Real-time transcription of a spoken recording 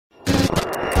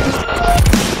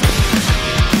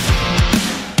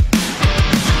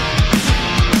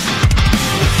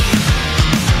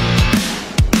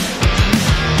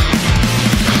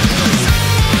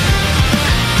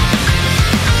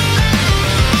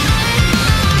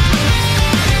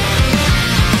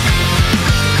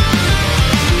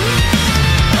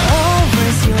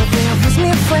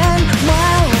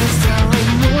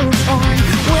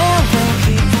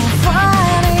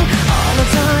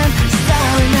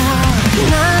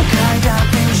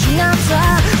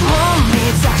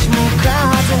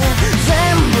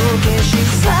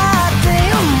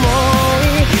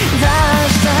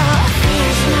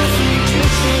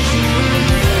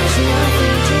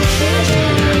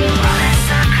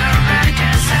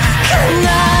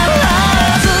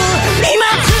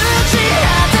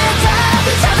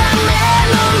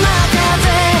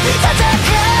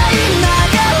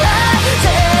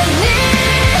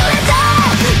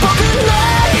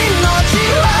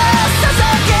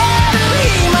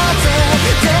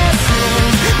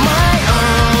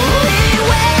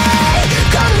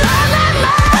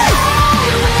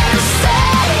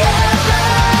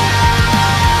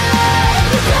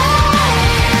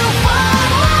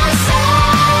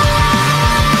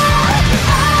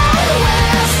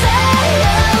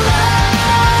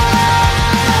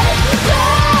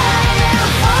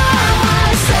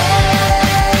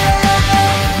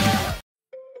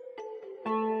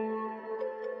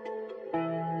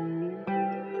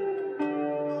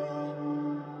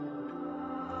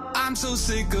I'm so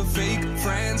sick of fake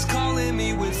friends calling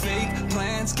me with fake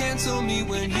plans. Cancel me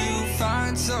when you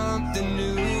find something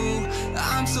new.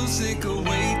 I'm so sick of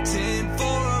waiting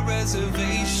for a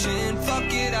reservation.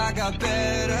 Fuck it, I got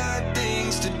better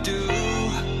things to do.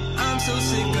 I'm so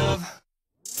sick of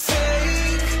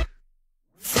fake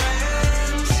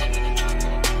friends.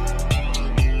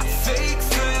 Fake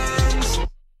friends.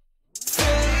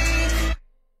 Fake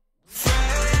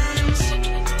friends.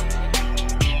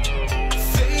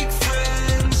 Fake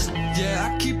friends. Yeah,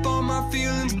 I keep all my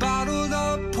feelings bottled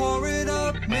up, pour it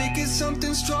up, make it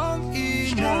something strong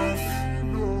enough.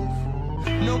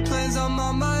 No plans, I'm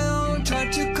on my own.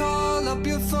 Tried to call up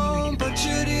your phone, but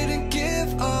you didn't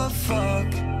give a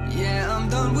fuck. Yeah, I'm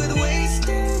done with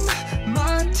wasting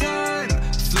my time.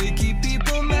 Flaky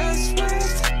people mess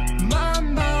with my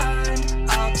mind.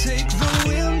 I'll take the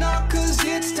wheel now, cause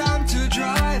it's time to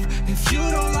drive. If you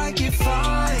don't like it,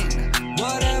 fine,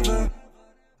 whatever.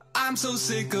 I'm so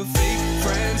sick of fake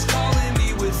friends calling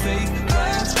me with fake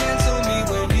plans. Cancel me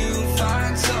when you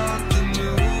find something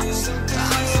new.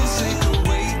 I'm so sick of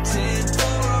waiting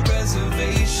for a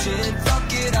reservation.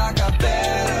 Fuck it, I got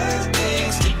better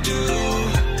things to do.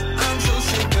 I'm so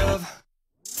sick of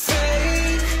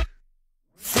fake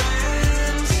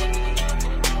friends.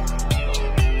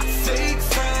 Fake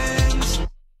friends.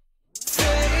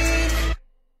 Fake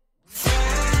friends.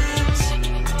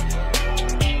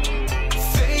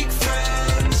 Fake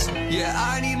friends. Yeah,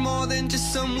 I need more than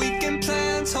just some weekend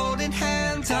plans. Holding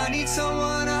hands, I need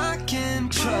someone I can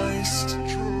trust.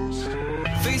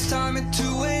 FaceTime at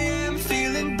 2 a.m.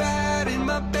 feeling bad in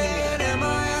my bed. Am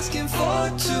I asking for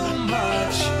too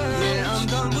much? Yeah, I'm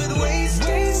done with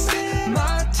wasting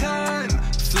my time.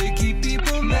 Flaky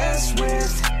people mess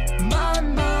with my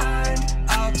mind.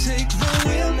 I'll take the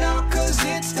wheel now, cause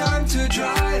it's time to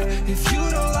drive. If you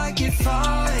don't like it,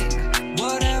 fine,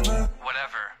 whatever.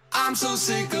 I'm so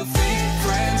sick of fake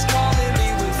friends calling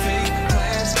me with fake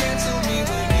plans. Cancel me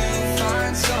when you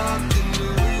find something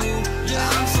new. Yeah,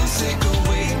 I'm so sick of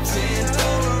waiting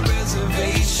for a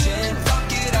reservation.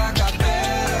 Fuck it, I got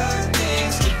better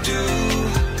things to do.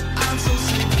 I'm so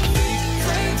sick of fake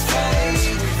friends calling me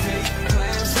with fake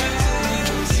plans. Cancel me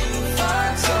when you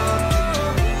find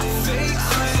something new. Fake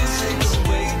friends, I'm so sick of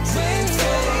waiting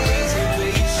for a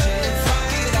reservation.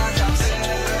 Fuck it, I got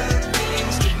better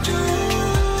things to do.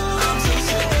 I'm so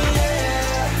sick of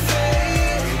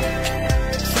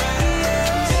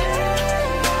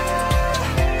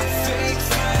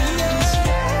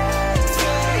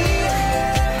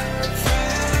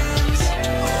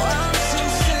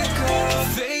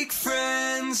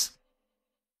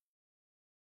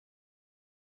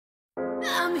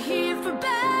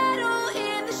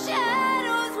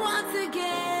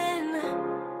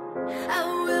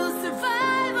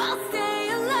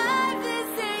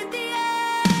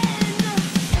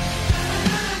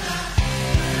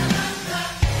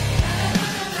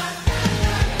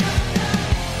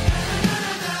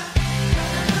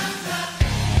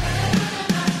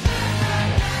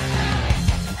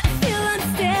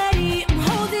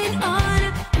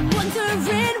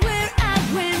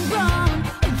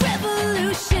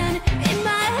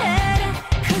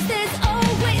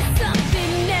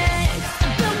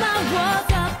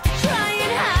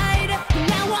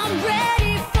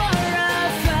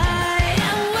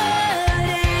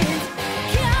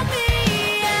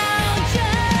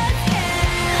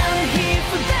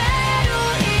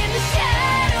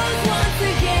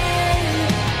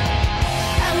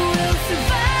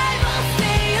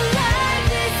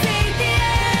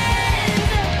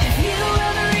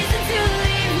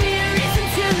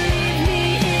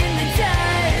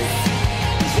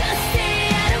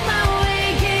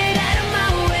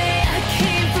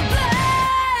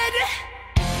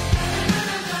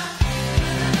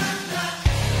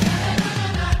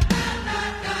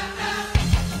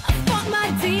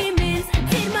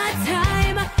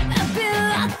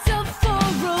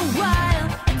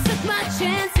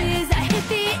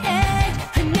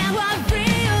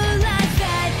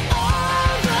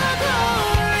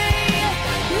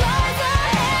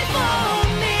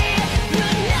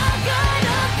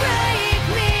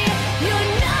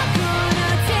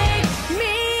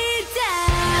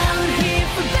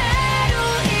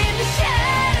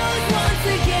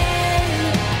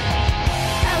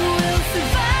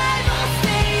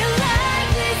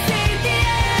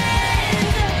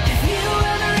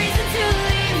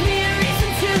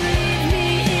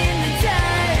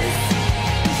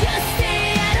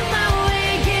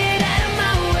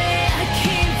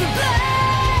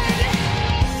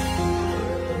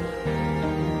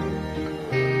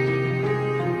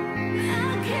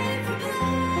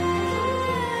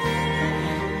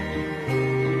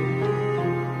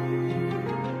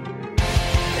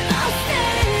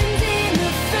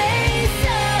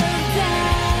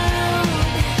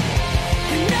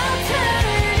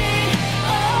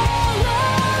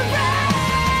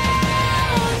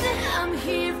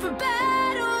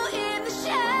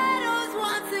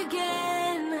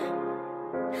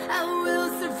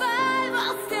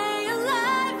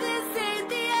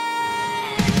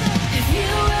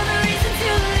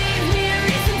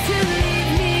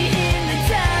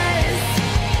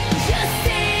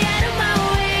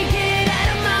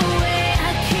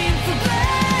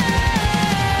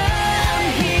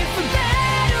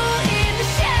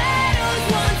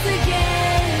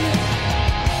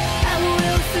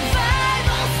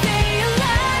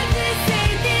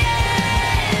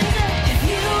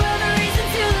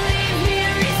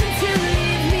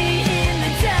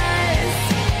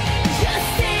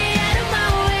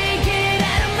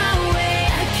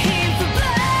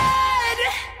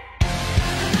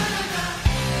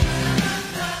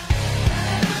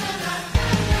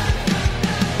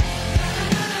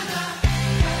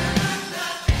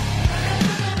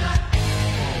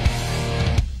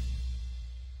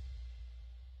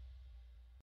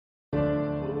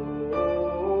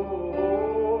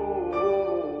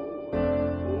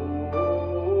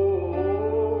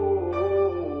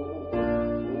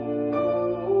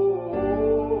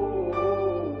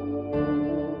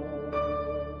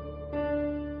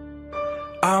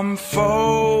I'm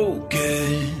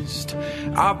focused.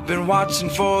 I've been watching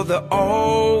for the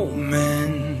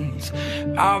omens.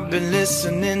 I've been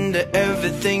listening to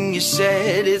everything you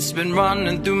said. It's been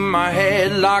running through my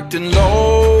head, locked and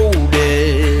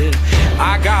loaded.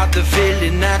 I got the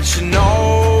feeling that you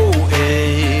know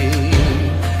it.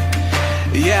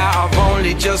 Yeah, I've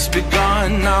only just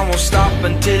begun. I won't stop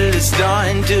until it's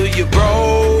done, till you're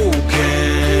broken.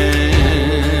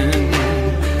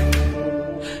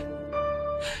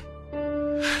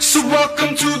 So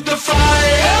welcome to the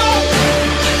fire.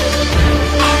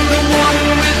 I'm the one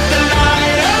with the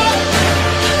lighter.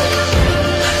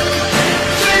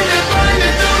 Feel it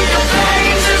burning through your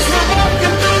veins as we're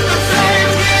walking through the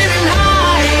flames, getting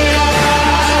higher.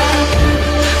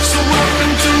 So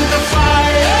welcome to the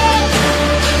fire.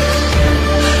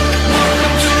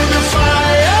 Welcome to the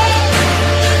fire.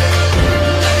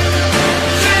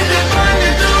 Feel it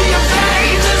burning through your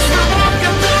veins as we're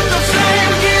walking through the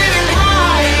flames, getting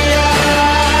higher.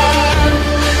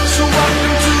 So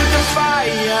welcome to the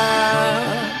fire.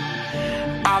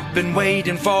 I've been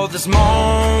waiting for this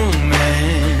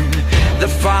moment, the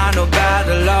final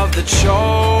battle of the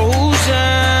chosen.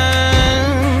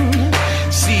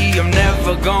 See, I'm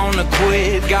never gonna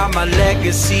quit, got my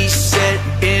legacy set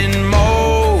in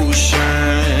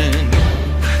motion.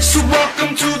 So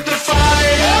welcome to the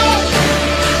fire.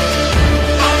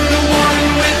 I'm the one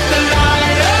with the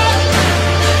lighter.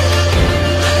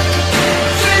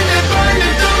 Feel it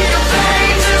burning through your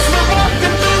veins as we're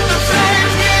walking through the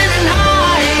flames, getting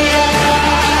higher.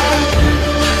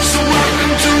 So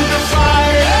welcome to the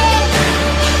fire.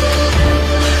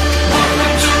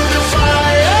 Welcome to the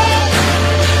fire.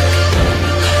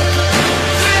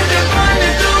 Feel it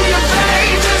burning through your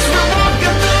veins as we're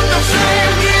walking through the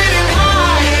flames, getting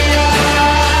higher.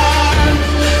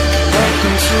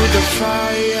 Welcome to the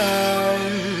fire.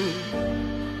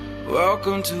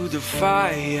 Welcome to the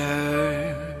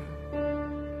fire.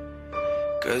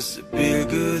 'Cause the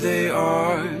bigger they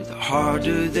are, the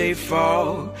harder they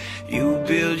fall. You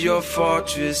build your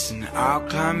fortress and I'll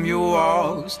climb your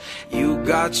walls. You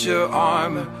got your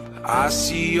armor, but I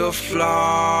see your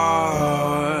flaws.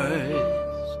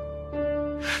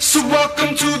 So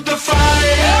welcome to the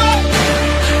fire.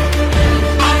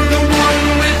 I'm the one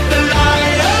with the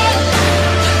lighter.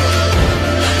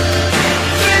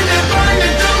 Feel it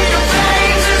burning through your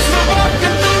veins as we're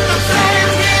walking through the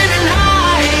flames, getting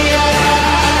higher.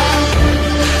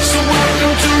 So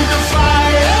welcome to the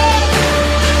fire.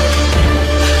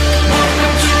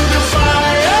 Welcome to the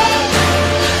fire.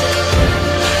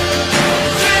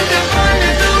 Feel it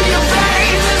burning through your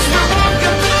veins as we're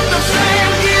walking through the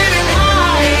flames, getting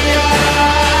higher.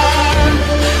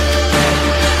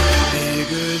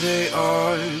 Bigger they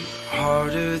are,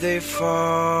 harder they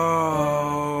fall.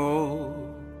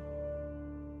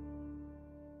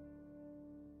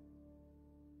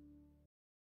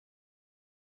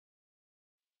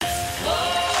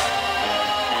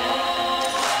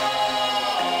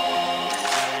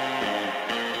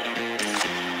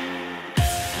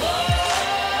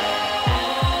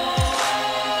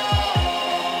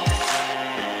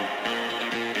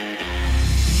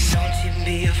 Don't you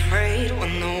be afraid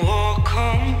when the war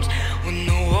comes, when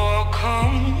the war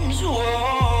comes,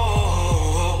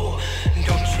 whoa.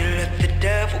 Don't you let the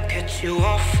devil catch you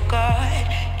off guard,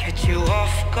 catch you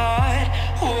off guard,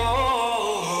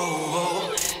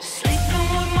 whoa. Sleeping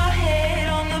with my head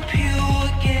on the pew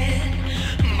again.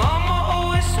 Mama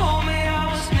always told me I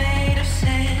was made of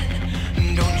sin.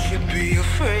 Don't you be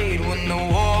afraid when the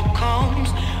war comes,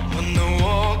 when the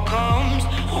war comes,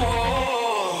 whoa.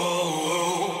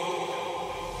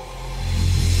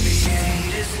 The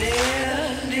end is near,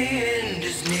 the end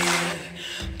is near.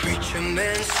 Preacher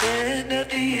man said that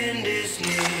the end is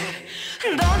near.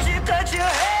 Don't you cut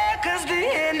your hair, 'cause the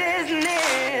end is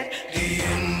near. The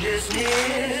end is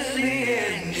near, the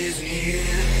end is near.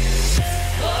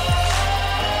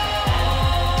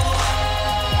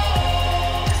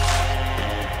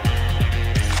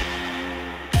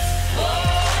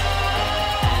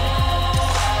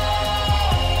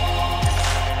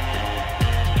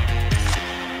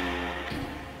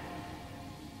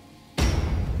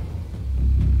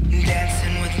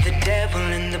 Dancing with the devil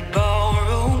in the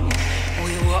ballroom.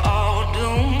 We were all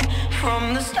doomed from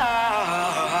the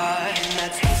start. And I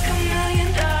take $1 million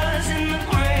in the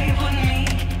grave with me.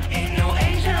 Ain't no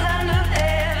angel under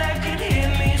there that could hear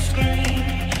me scream.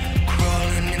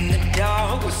 Crawling in the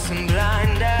dark with some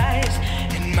blind eyes.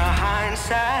 In my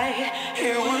hindsight,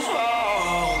 it was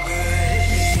all good.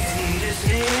 The end is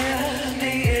near,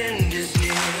 the end is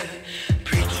near.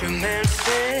 Preacher man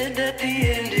said that the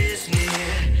end is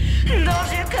near. Don't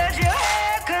you cut your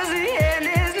hair, 'cause the end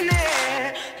is near.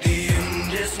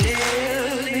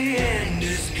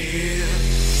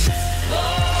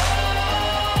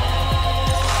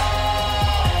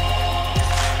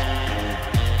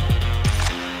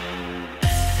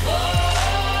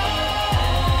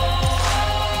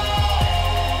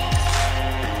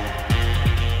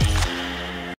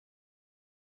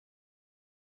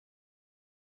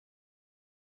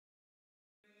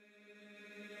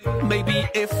 maybe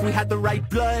if we had the right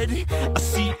blood, a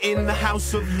seat in the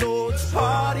House of Lords,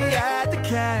 party at the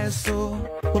castle.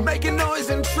 We're making noise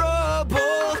and trouble.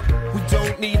 We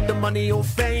don't need the money or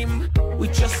fame. We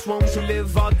just want to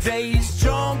live our days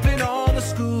jumping on the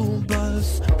school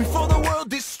bus before the world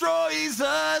destroys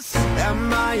us.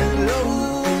 Am I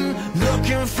alone,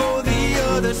 looking for the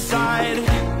other side?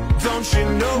 Don't you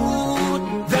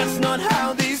know that's not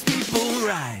how these people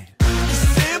ride?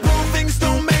 Simple things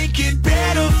don't make it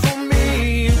better for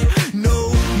me.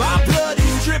 No, my blood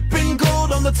is dripping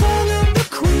gold on the tongue of the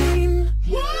queen.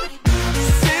 What?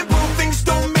 Simple things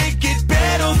don't make it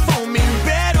better for me,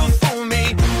 better for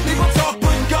me. People talk,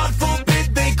 but God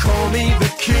forbid they call me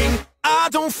the king. I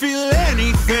don't feel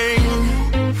anything.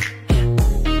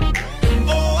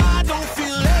 Oh, I don't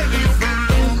feel anything.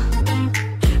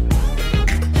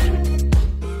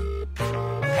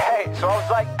 Hey, so I was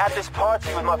like at this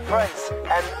party with my friends,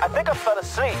 and I think I fell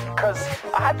asleep, cause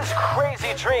I had this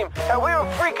crazy dream, and we were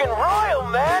freaking royal,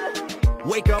 man!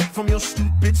 Wake up from your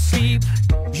stupid sleep.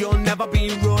 You'll never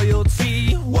be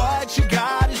royalty. What you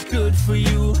got is good for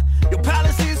you. Your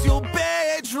palace is your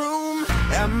bedroom.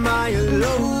 Am I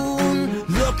alone,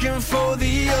 looking for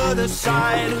the other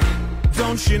side?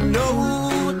 Don't you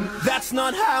know that's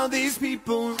not how these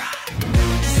people ride?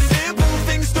 Simple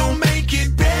things don't make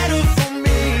it better for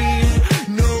me.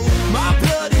 No, my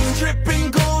blood is dripping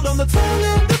gold on the tongue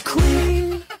of the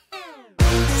queen.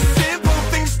 Simple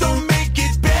things don't make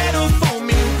it better for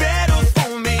me, better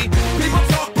for me. People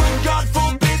talk, but God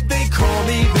forbid they call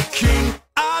me the king.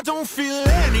 I don't feel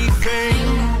anything.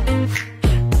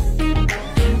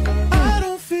 I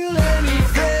don't feel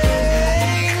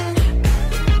anything.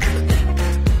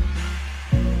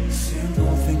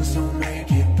 Simple things don't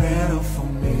make it better for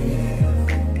me.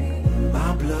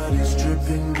 My blood is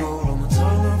dripping gold on the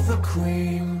tongue of the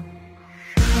queen.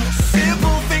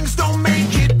 Simple things don't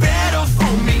make it better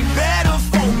for me, better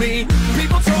for me.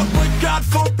 People talk, but God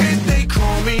forbid they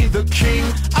call me the king.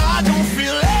 I don't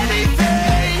feel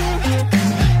anything.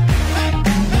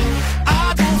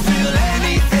 I don't feel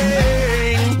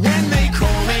anything. When they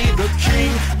call me the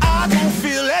king, I don't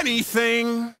feel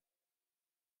anything.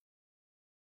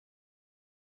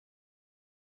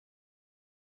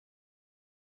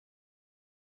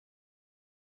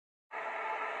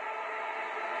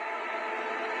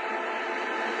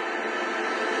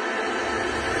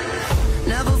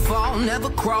 Never fall, never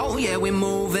crawl, yeah, we're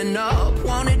moving up.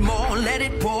 Wanted more, let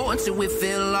it pour till we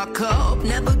fill our cup.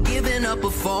 Never giving up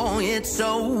before it's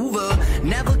over.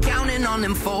 Never counting on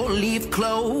them four-leaf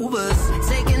clovers.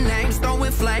 Taking names,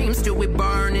 throwing flames till we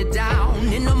burn it down.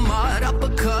 In the mud,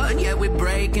 uppercut, yeah, we're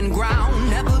breaking ground.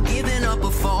 Never giving up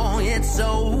before it's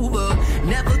over.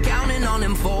 Never counting on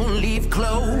them four-leaf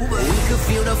clovers. We could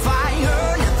feel the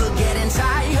fire, never getting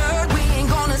tired. We ain't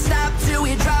gonna stop till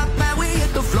we drop and we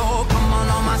hit the floor. Come on,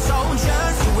 all my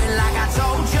soldiers, do it like I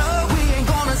told you. We ain't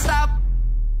gonna stop.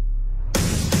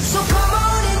 So come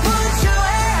on and put your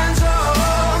hands up.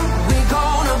 We're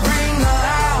gonna bring the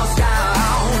house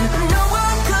down. No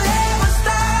one could ever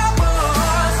stop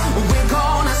us. We're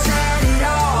gonna set it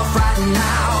off right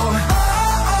now.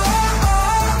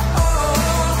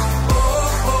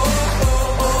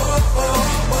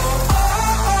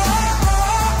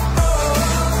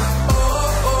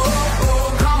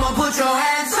 Come on, put your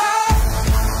hands up.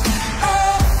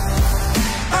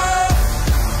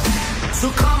 So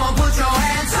come on, put your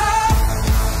hands up.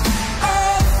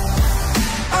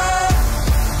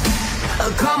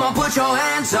 Come on, put your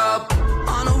hands up.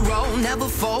 On a roll, never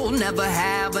fold, never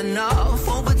have enough.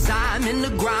 Overtime in the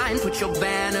grind, put your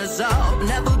banners up.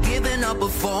 Never giving up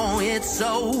before it's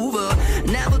over.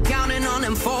 Never counting on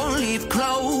them four-leaf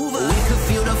clover. We could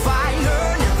feel the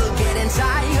fire, never getting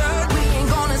tired. We ain't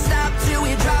gonna stop till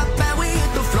we drop and we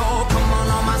hit the floor. Come on,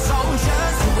 all my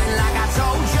soldiers, do it like I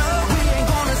told you. We ain't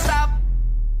gonna stop.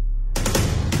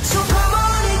 So come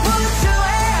on and put your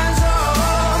hands up.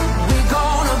 We're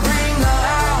gonna bring the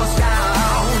house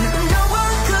down. No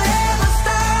one could ever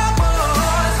stop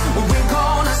us. We're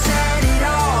gonna set it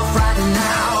off right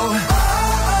now.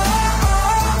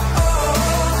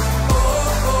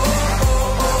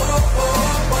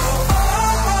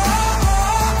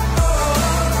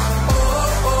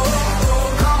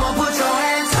 Come on, put your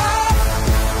hands up.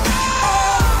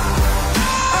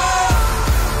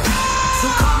 So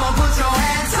come on, put your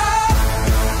hands up.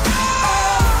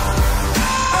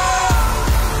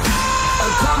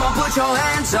 Come on, put your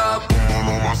hands up. All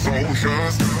of my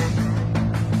soldiers,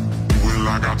 do it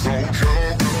like I told you.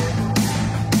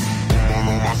 All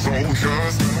of my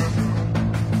soldiers,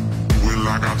 do it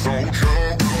like I told you.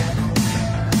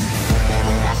 All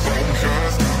of my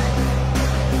soldiers,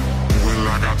 do it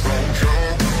like I told you.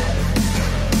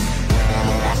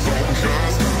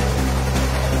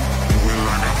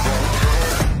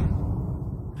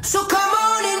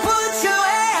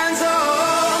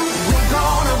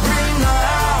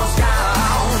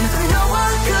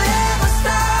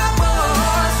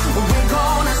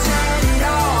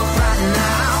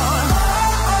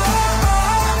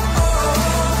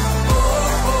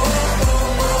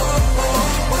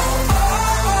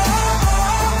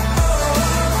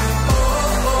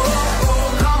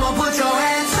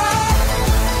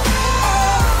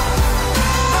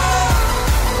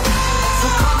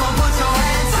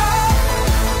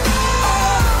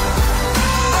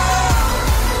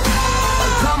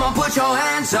 put your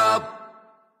hands up.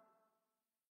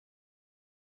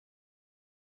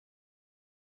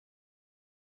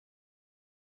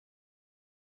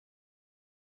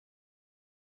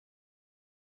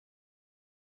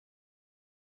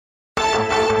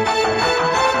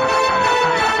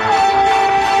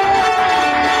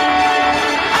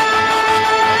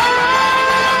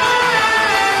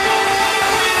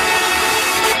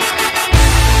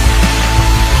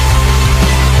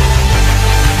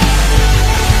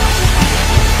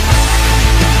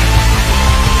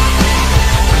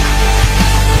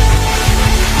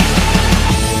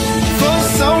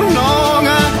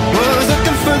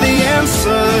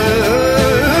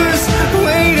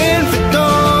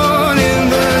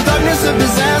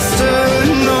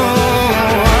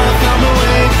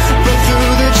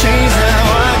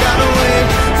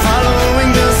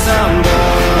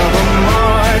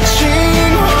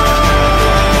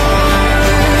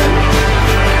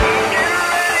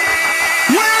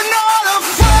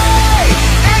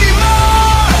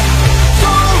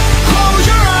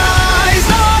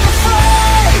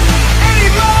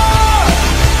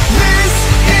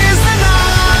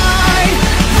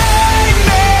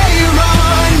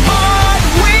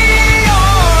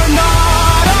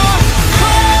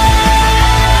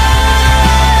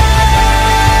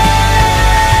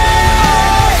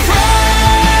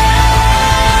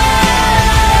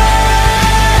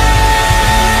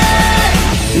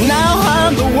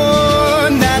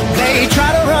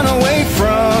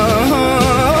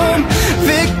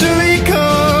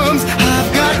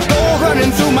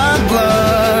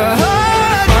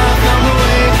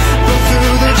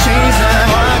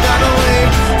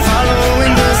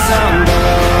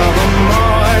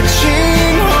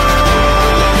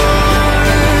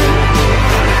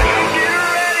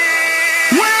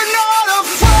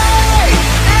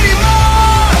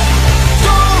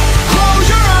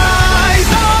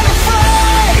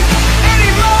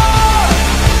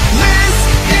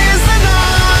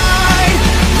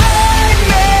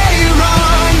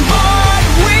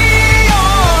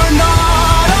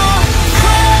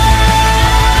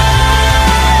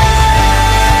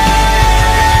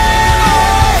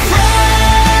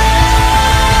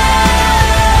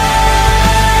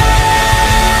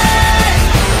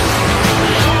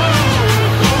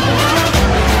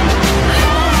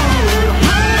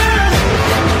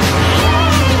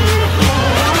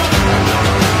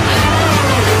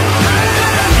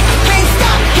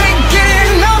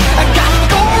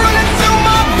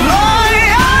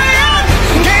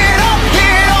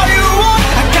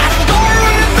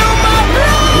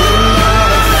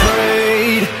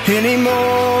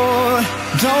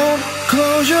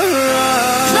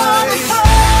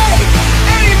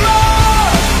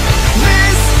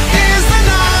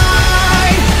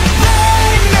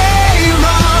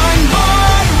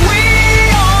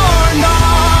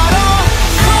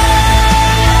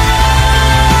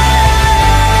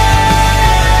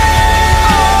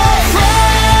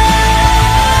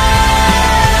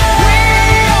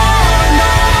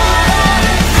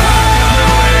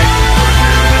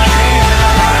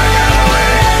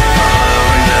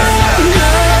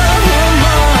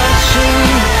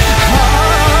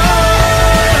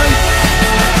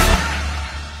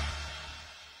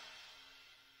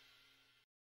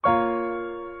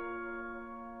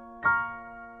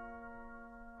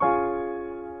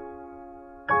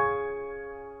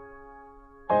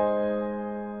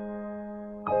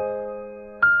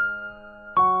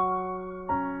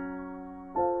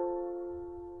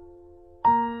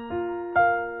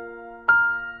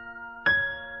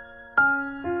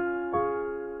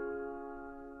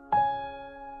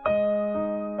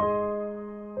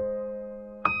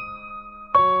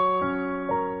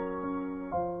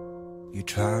 You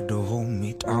tried to hold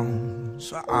me down,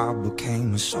 so I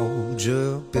became a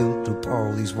soldier. Built up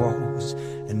all these walls,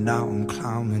 and now I'm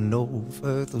climbing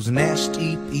over. Those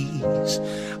nasty bees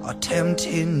are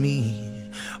tempting me,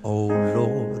 oh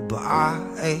Lord, but I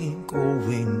ain't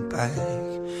going back.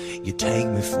 You take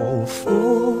me for a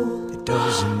fool, it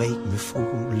doesn't make me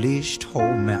foolish.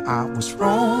 Told me I was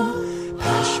wrong,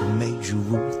 passion made you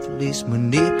ruthless,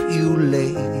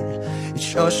 manipulate.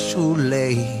 It's just too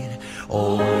late,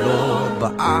 oh Lord,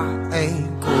 but I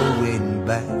ain't going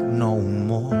back no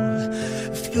more.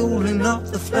 Fueling up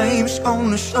the flames,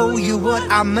 gonna show you what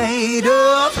I'm made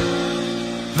of.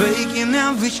 Breaking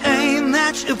every chain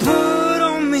that you put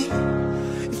on me.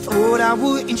 You thought I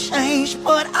wouldn't change,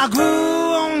 but I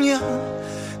grew on you.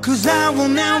 Cause I will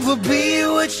never be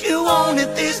what you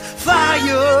wanted. This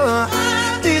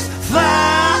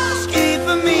fire's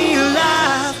keeping me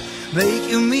alive,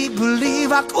 making me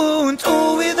believe I couldn't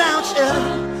do without you.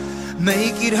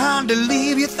 make it hard to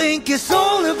leave. You think it's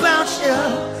all about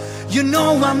you. You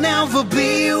know I'll never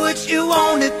be what you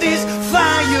wanted. This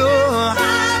fire,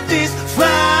 this fire.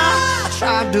 I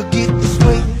tried to get this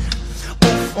weight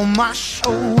off on my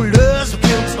shoulders,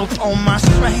 built up on my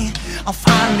strength. I'm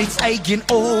finally taking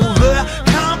over.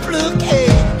 Complicate,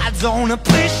 I don't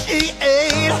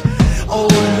appreciate. Oh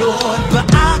Lord, but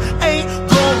I ain't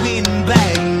going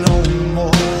back no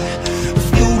more.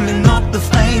 Fueling up the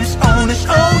flames, gonna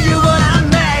show you what I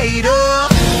made of.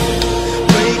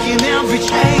 Breaking every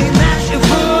chain.